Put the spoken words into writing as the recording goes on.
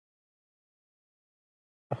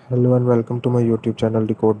Hello and welcome to my YouTube channel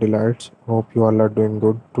Decor Delights. Hope you all are doing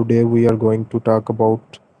good. Today we are going to talk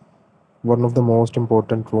about one of the most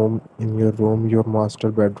important room in your room, your master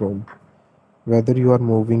bedroom. Whether you are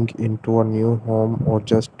moving into a new home or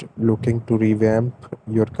just looking to revamp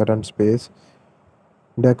your current space,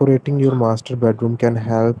 decorating your master bedroom can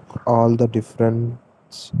help all the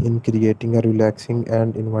difference in creating a relaxing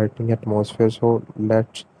and inviting atmosphere. So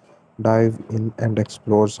let's dive in and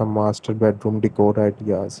explore some master bedroom decor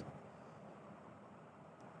ideas.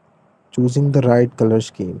 Choosing the right color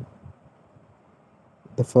scheme.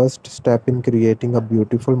 The first step in creating a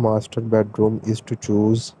beautiful master bedroom is to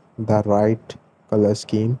choose the right color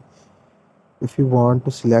scheme. If you want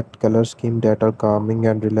to select color scheme that are calming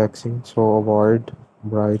and relaxing, so avoid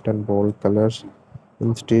bright and bold colors.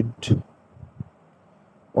 Instead,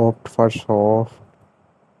 opt for soft,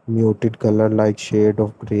 muted color like shade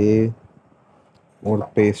of gray or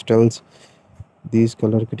pastels. These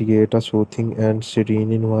colors create a soothing and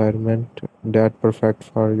serene environment that perfect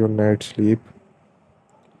for your night sleep.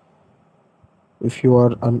 If you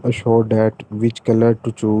are unsure that which color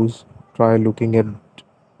to choose, try looking at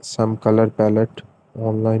some color palette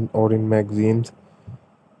online or in magazines.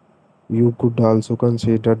 You could also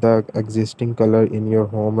consider the existing color in your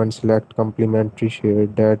home and select complementary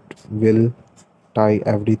shade that will tie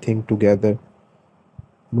everything together.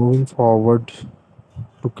 Moving forward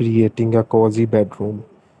to creating a cozy bedroom.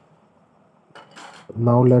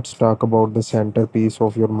 Now let's talk about the centerpiece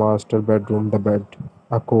of your master bedroom, the bed.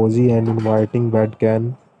 A cozy and inviting bed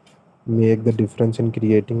can make the difference in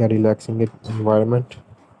creating a relaxing environment.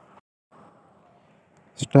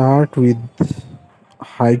 Start with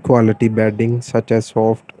high quality bedding such as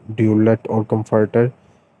soft duvet or comforter,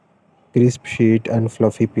 crisp sheet and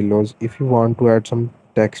fluffy pillows. If you want to add some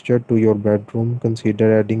texture to your bedroom,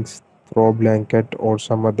 consider adding throw blanket or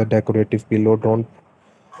some other decorative pillow. Don't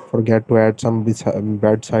forget to add some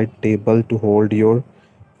bedside table to hold your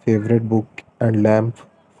favorite book and lamp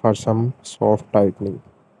for some soft tightening.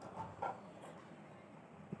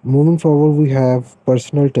 Moving forward, we have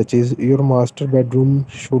personal touches. Your master bedroom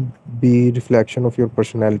should be reflection of your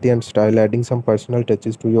personality and style. Adding some personal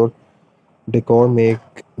touches to your decor make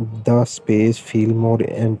the space feel more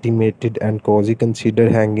intimate and cozy. Consider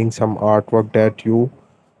hanging some artwork that you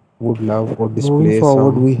would love or Moving display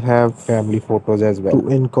forward, some we have family photos as well. to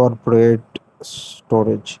incorporate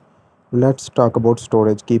Storage. Let's talk about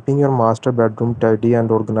storage. Keeping your master bedroom tidy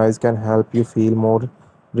and organized can help you feel more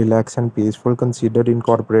relaxed and peaceful. Consider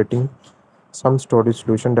incorporating some storage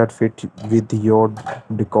solution that fit with your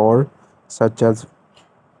decor, such as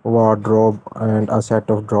wardrobe and a set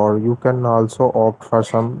of drawer. You can also opt for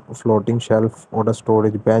some floating shelf or a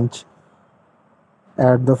storage bench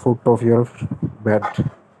at the foot of your bed.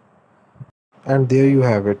 And there you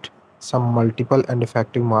have it, some multiple and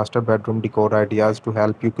effective master bedroom decor ideas to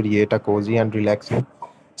help you create a cozy and relaxing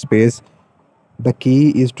space. The key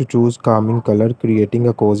is to choose calming color, creating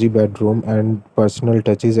a cozy bedroom and personal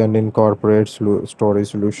touches and incorporate storage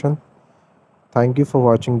solution. Thank you for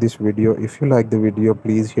watching this video. If you like the video,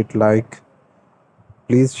 please hit like.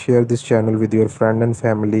 Please share this channel with your friend and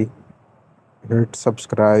family. Hit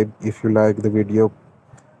subscribe if you like the video.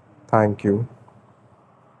 Thank you.